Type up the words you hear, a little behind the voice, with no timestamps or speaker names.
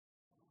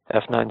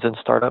F9's in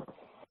startup.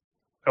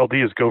 LD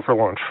is go for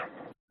launch.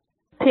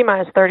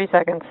 T-minus 30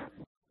 seconds.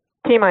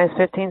 T-minus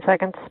 15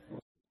 seconds.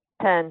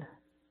 10,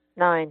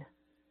 9,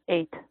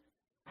 8,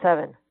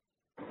 7,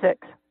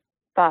 6,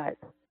 5,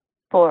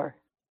 4,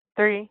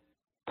 3,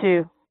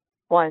 2,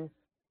 1,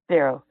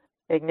 0.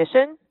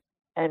 Ignition,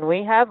 and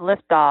we have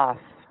liftoff.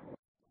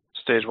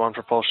 Stage 1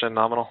 propulsion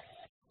nominal.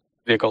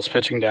 Vehicle's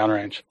pitching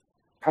downrange.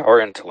 Power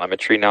and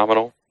telemetry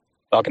nominal.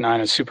 Falcon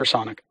 9 is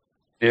supersonic.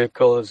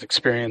 Vehicle is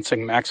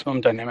experiencing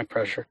maximum dynamic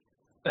pressure.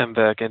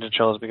 MVAC engine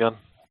shell has begun.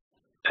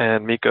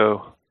 And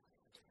MECO.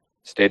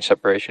 Stage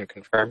separation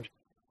confirmed.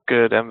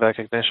 Good MVAC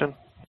ignition.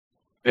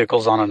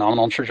 Vehicle's on a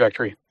nominal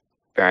trajectory.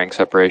 Bearing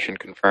separation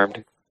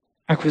confirmed.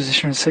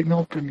 Acquisition of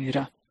signal,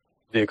 Bermuda.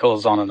 Vehicle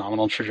is on a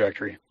nominal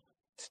trajectory.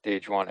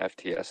 Stage 1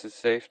 FTS is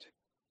safed.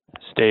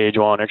 Stage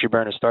 1 entry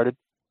burn is started.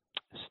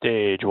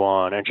 Stage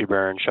 1 entry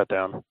burn shut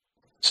down.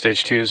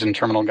 Stage 2 is in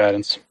terminal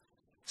guidance.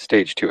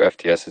 Stage 2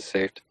 FTS is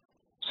saved.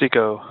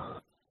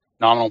 SECO.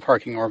 Nominal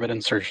parking orbit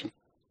insertion.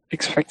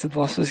 Expected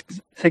losses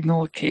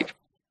signal Cape.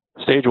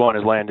 Stage 1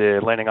 is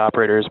landed. Landing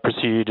operators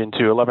proceed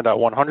into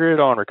 11.100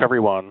 on recovery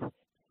 1.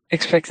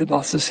 Expected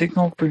loss of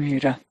signal,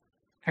 Bermuda.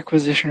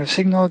 Acquisition of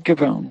signal,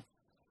 Gabon.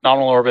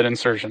 Nominal orbit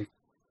insertion.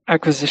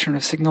 Acquisition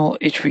of signal,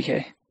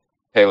 HBK.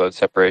 Payload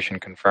separation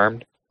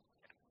confirmed.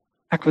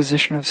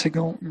 Acquisition of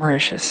signal,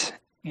 Mauritius.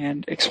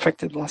 And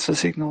expected loss of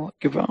signal,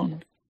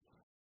 Gabon.